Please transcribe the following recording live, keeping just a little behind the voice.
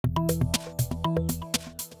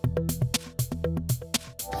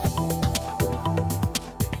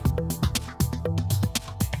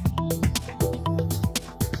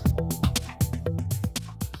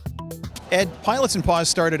Ed, Pilots N Paws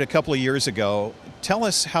started a couple of years ago. Tell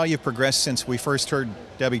us how you've progressed since we first heard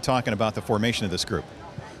Debbie talking about the formation of this group.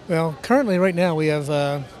 Well, currently right now we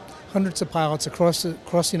have hundreds of pilots across the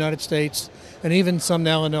United States and even some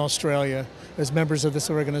now in Australia as members of this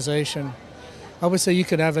organization. I would say you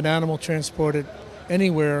could have an animal transported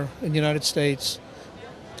anywhere in the United States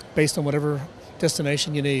based on whatever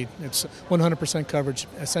destination you need. It's 100% coverage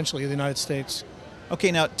essentially of the United States. Okay,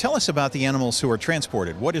 now tell us about the animals who are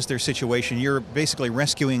transported. What is their situation? You're basically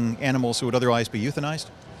rescuing animals who would otherwise be euthanized?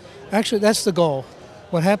 Actually, that's the goal.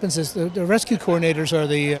 What happens is the rescue coordinators are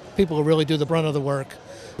the people who really do the brunt of the work.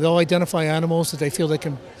 They'll identify animals that they feel they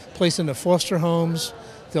can place into foster homes.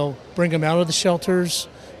 They'll bring them out of the shelters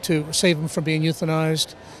to save them from being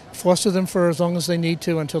euthanized, foster them for as long as they need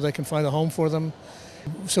to until they can find a home for them.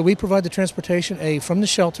 So we provide the transportation from the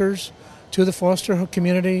shelters to the foster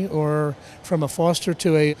community or from a foster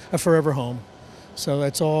to a forever home. So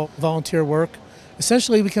it's all volunteer work.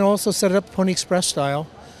 Essentially, we can also set it up Pony Express style,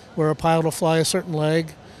 where a pilot will fly a certain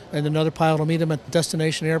leg and another pilot will meet him at the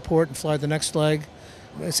destination airport and fly the next leg.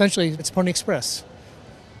 Essentially, it's Pony Express.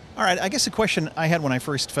 All right, I guess the question I had when I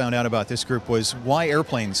first found out about this group was, why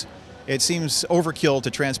airplanes? It seems overkill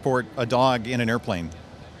to transport a dog in an airplane.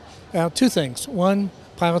 Two things. One,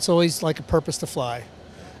 pilots always like a purpose to fly.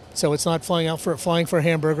 So it's not flying for a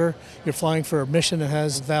hamburger, you're flying for a mission that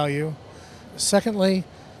has value. Secondly,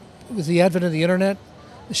 with the advent of the internet,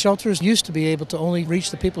 the shelters used to be able to only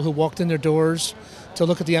reach the people who walked in their doors to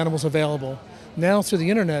look at the animals available. Now through the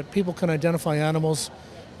internet, people can identify animals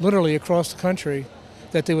literally across the country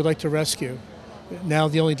that they would like to rescue. Now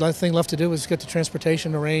the only thing left to do is get the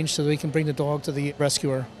transportation arranged so that we can bring the dog to the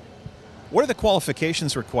rescuer. What are the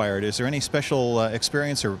qualifications required? Is there any special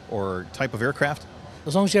experience or type of aircraft?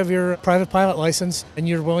 As long as you have your private pilot license and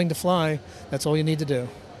you're willing to fly, that's all you need to do.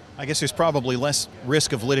 I guess there's probably less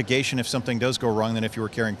risk of litigation if something does go wrong than if you were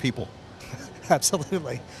carrying people.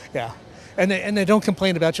 Absolutely, yeah. And they don't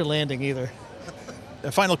complain about your landing either.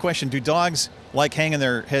 A final question, do dogs like hanging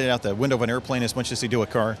their head out the window of an airplane as much as they do a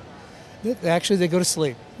car? Actually, they go to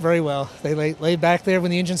sleep very well. They lay back there when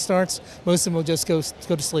the engine starts. Most of them will just go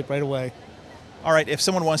to sleep right away. All right, if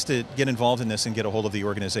someone wants to get involved in this and get a hold of the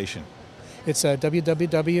organization, it's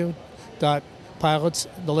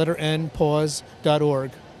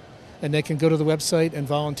www.pilots.npaws.org, and they can go to the website and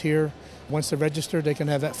volunteer. Once they're registered, they can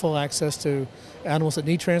have that full access to animals that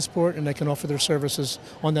need transport, and they can offer their services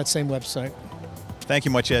on that same website. Thank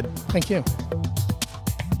you much, Ed. Thank you.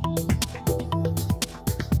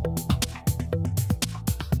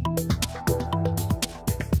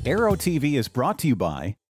 Aero-TV is brought to you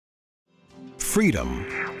by Freedom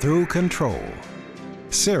through control.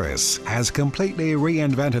 Cirrus has completely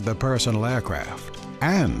reinvented the personal aircraft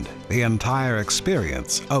and the entire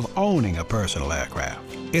experience of owning a personal aircraft.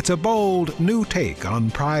 It's a bold new take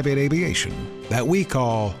on private aviation that we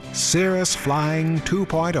call Cirrus Flying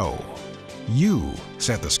 2.0. You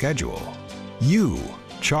set the schedule. You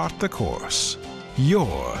chart the course.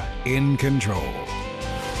 You're in control.